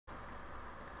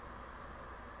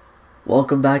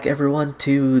Welcome back everyone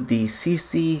to the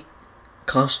CC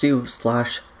costume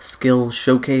slash skill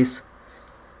showcase.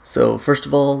 So first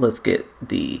of all, let's get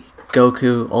the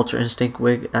Goku Ultra Instinct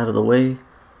wig out of the way.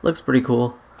 Looks pretty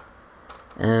cool.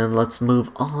 And let's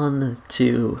move on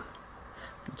to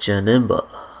Janemba.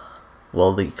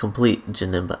 Well, the complete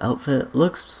Janemba outfit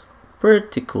looks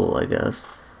pretty cool, I guess.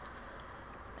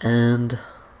 And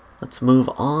let's move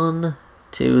on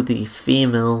to the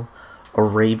female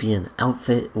Arabian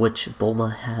outfit, which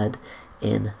Bulma had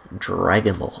in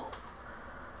Dragon Ball.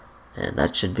 And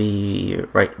that should be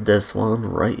this one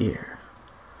right here.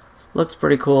 Looks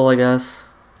pretty cool, I guess.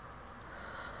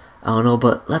 I don't know,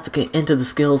 but let's get into the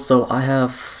skills. So I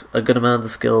have a good amount of the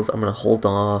skills. I'm going to hold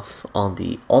off on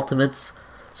the ultimates.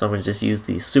 So I'm going to just use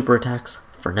the super attacks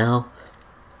for now.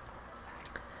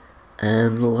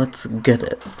 And let's get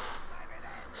it.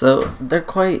 So they're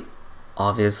quite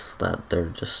obvious that they're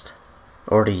just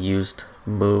already used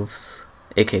moves,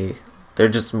 aka they're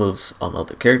just moves on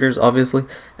other characters, obviously,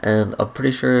 and I'm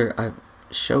pretty sure I've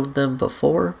showed them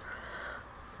before,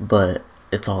 but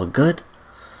it's all good.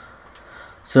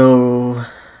 So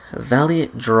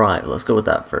Valiant Drive, let's go with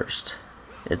that first.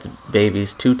 It's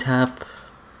Baby's 2-tap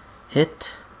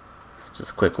hit, just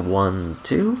a quick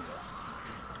 1-2.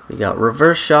 We got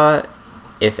Reverse Shot.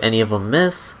 If any of them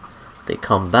miss, they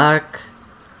come back.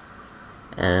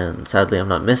 And sadly, I'm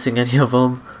not missing any of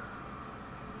them.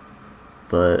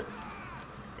 But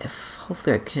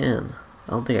hopefully I can.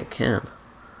 I don't think I can.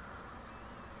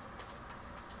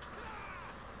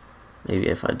 Maybe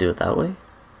if I do it that way.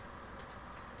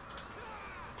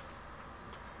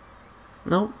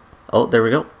 No. Oh, there we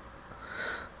go.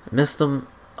 I missed them.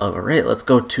 Alright, let's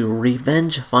go to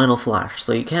Revenge Final Flash.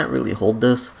 So you can't really hold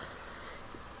this,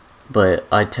 but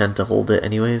I tend to hold it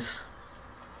anyways.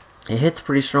 It hits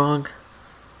pretty strong.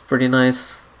 Pretty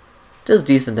nice. Just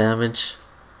decent damage.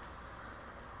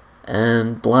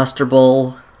 And Blaster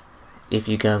Ball, if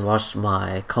you guys watched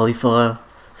my cauliflower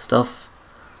stuff,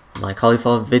 my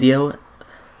cauliflower video,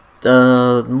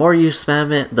 the more you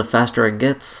spam it, the faster it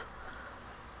gets.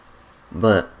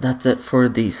 But that's it for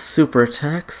the super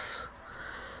attacks.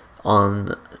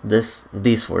 On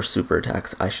these 4 super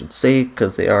attacks, I should say,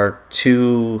 because there are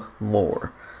 2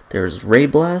 more. There's Ray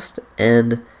Blast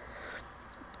and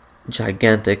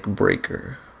Gigantic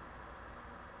Breaker.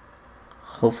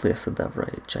 Hopefully I said that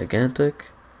right. Gigantic?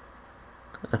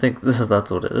 I think that's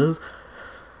what it is.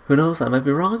 Who knows? I might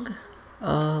be wrong.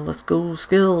 Let's go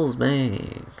skills,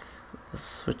 man. Let's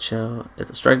switch out.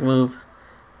 It's a strike move.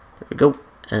 There we go.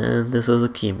 And this is a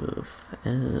key move.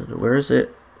 And where is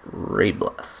it? Ray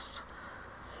Blast.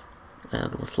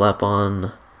 And we'll slap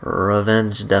on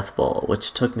Revenge Death Ball,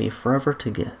 which took me forever to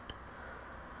get.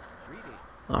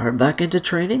 Alright, back into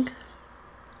training.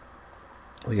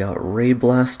 We got Ray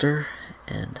Blaster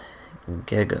and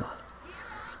Giga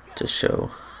to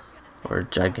show, or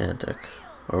Gigantic,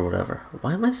 or whatever.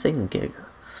 Why am I saying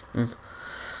Giga?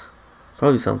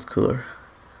 Probably sounds cooler.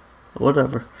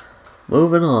 Whatever.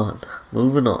 Moving on.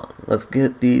 Let's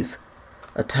get these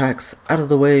attacks out of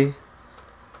the way.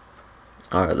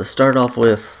 Alright, let's start off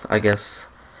with, I guess,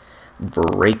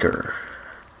 Breaker.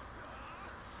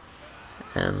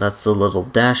 And that's the little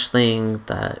dash thing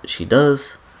that she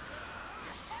does.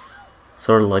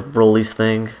 Sort of like Broly's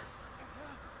thing.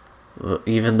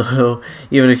 Even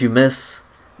if you miss,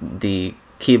 the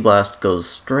Ki Blast goes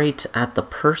straight at the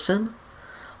person.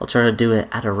 I'll try to do it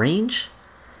at a range.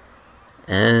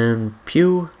 And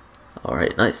pew.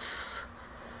 Alright, nice.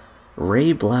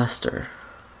 Ray Blaster.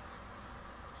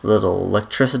 Little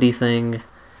electricity thing.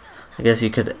 I guess you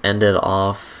could end it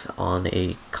off on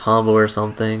a combo or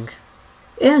something.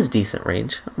 It has decent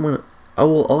range.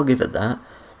 I'll give it that.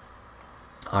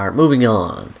 Alright, moving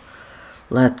on.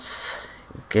 Let's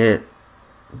get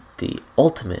the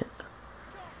ultimate.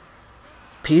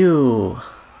 Pew!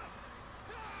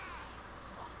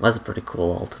 That's a pretty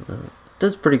cool ultimate.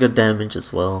 Does pretty good damage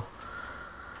as well.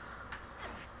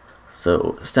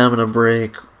 So, stamina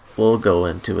break. We'll go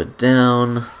into it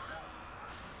down.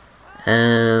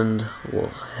 And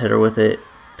we'll hit her with it.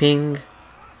 Ping.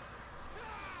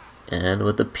 And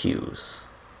with the pews.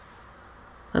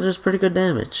 That does pretty good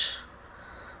damage.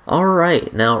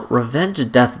 Alright, now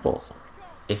Revenge Death Ball.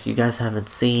 If you guys haven't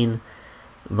seen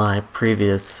my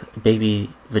previous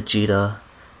Baby Vegeta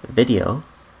video,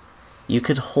 you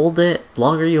could hold it.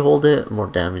 Longer you hold it, more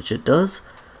damage it does.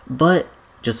 But,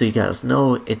 just so you guys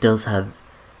know, it does have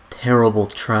terrible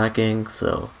tracking,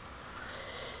 so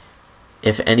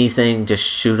if anything, just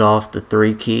shoot off the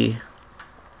 3 key.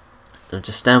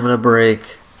 Just stamina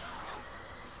break.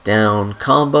 Down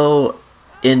combo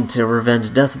into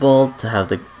Revenge Death Ball to have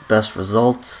the best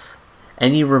results.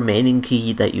 any remaining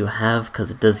key that you have,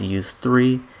 because it does use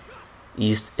 3,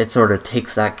 it sort of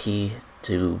takes that key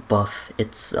to buff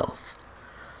itself.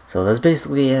 So that's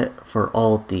basically it for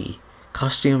all the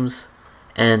costumes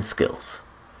and skills.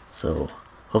 So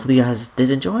hopefully you guys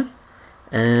did enjoy,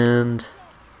 and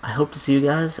I hope to see you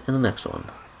guys in the next one.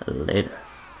 Later.